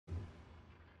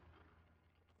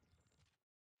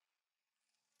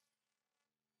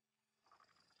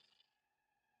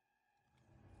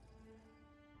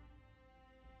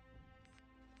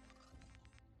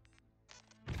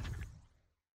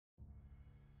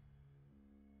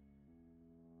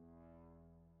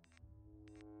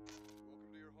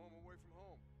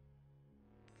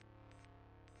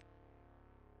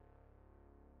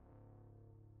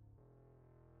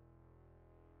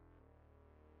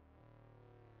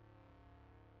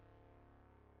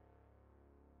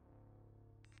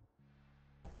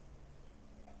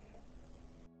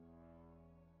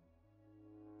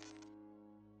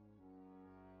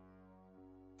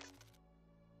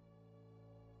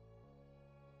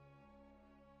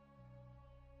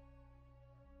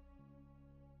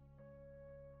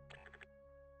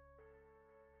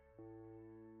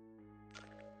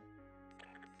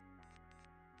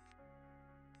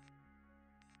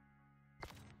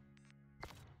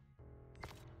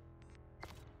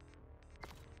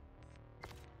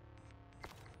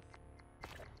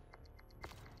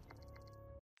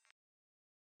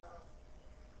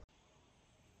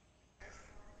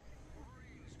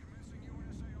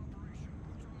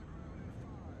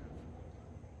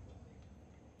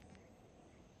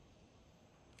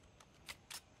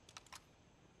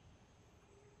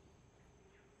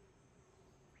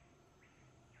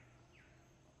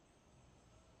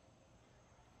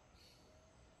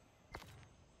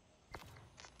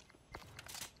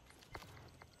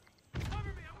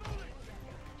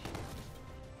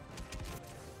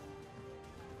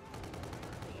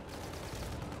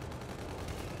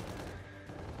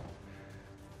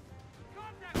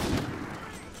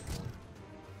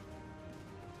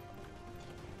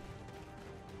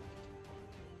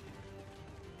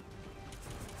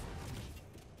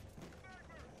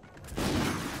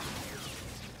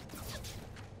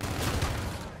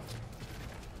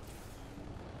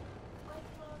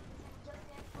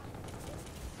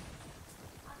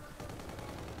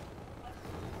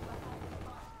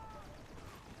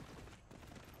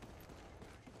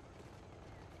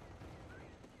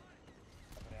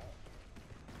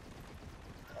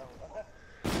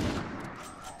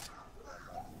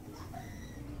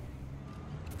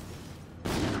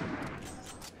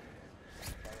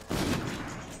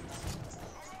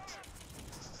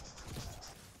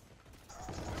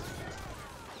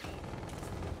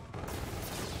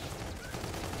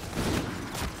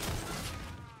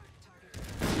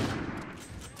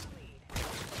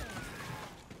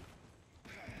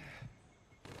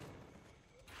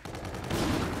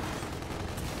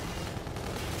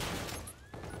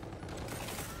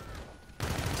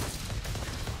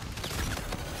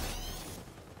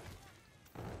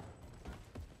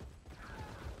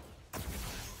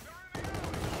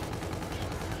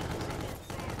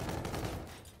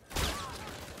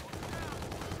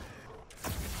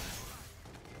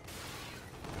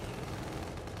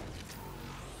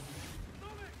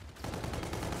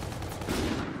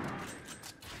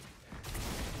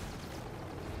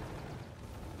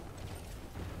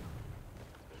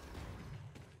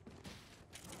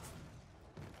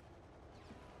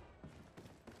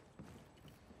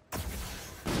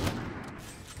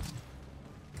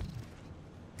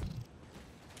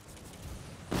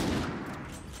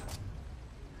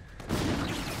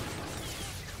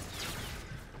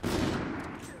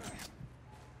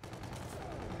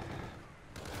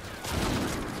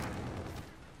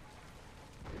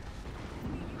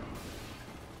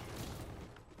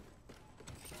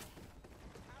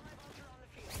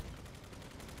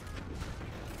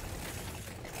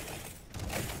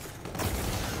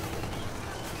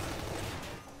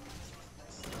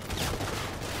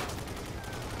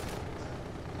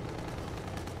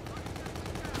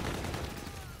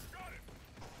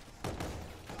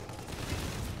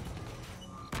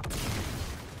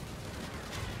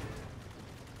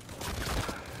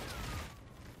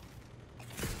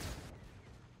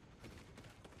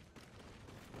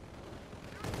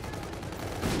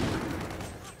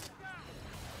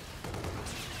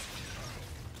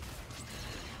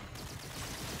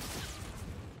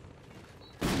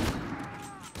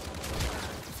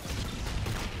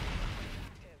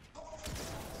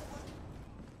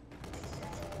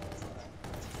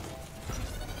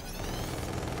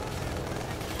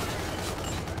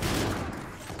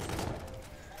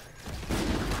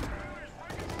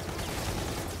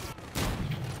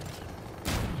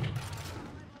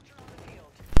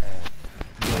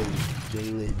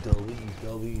Melee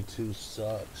WW2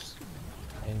 sucks.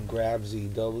 And Grabsy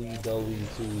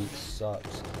WW2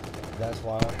 sucks. That's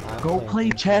why I'm Go playing play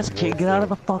chess, Infinite kid. Get out of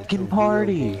the Warfare. It's a fucking real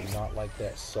party. game, not like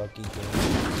that sucky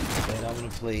game. And I'm gonna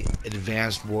play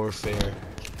Advanced Warfare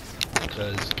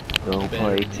because Go it's better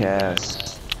play than you chess.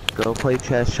 guys. Go play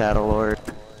chess, Shadow Lord.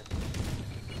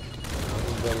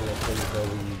 Anybody that plays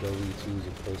WW2 is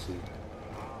a pussy.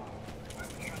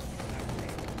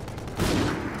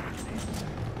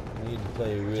 I need to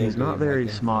play a real He's not game very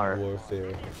like Infinite smart.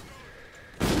 Warfare.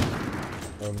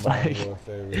 Or Like, Modern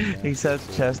Warfare he says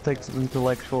Remastered. chess takes an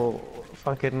intellectual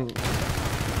fucking,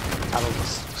 I don't know,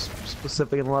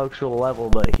 specific intellectual level,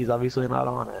 but he's obviously not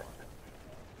on it.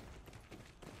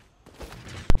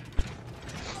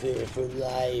 Fear for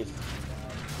life.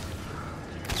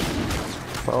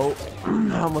 Oh,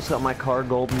 I almost got my car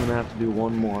gold. I'm gonna have to do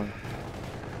one more.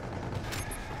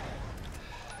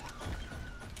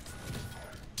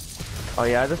 Oh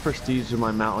yeah, I just prestiged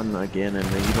my mountain again, and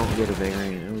then you don't get a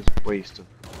variant. It was a waste of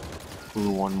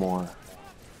one more.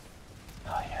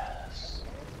 Oh yes.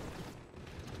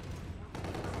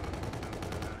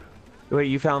 Wait,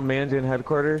 you found Mansion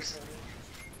headquarters?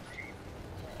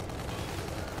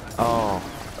 Oh,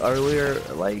 earlier,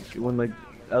 like when the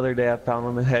other day I found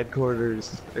him in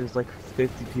headquarters. There's like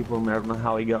 50 people in there. I don't know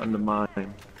how he got into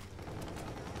mine.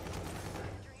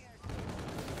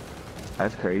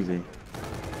 That's crazy.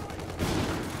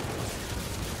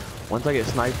 Once I get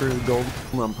sniper gold,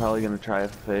 I'm probably gonna try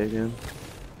FFA again.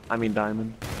 I mean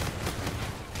diamond.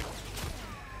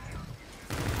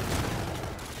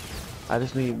 I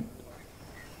just need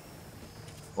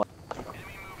like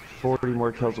 40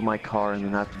 more kills with my car, and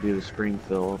then I have to do the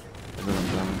Springfield, and then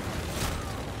I'm done.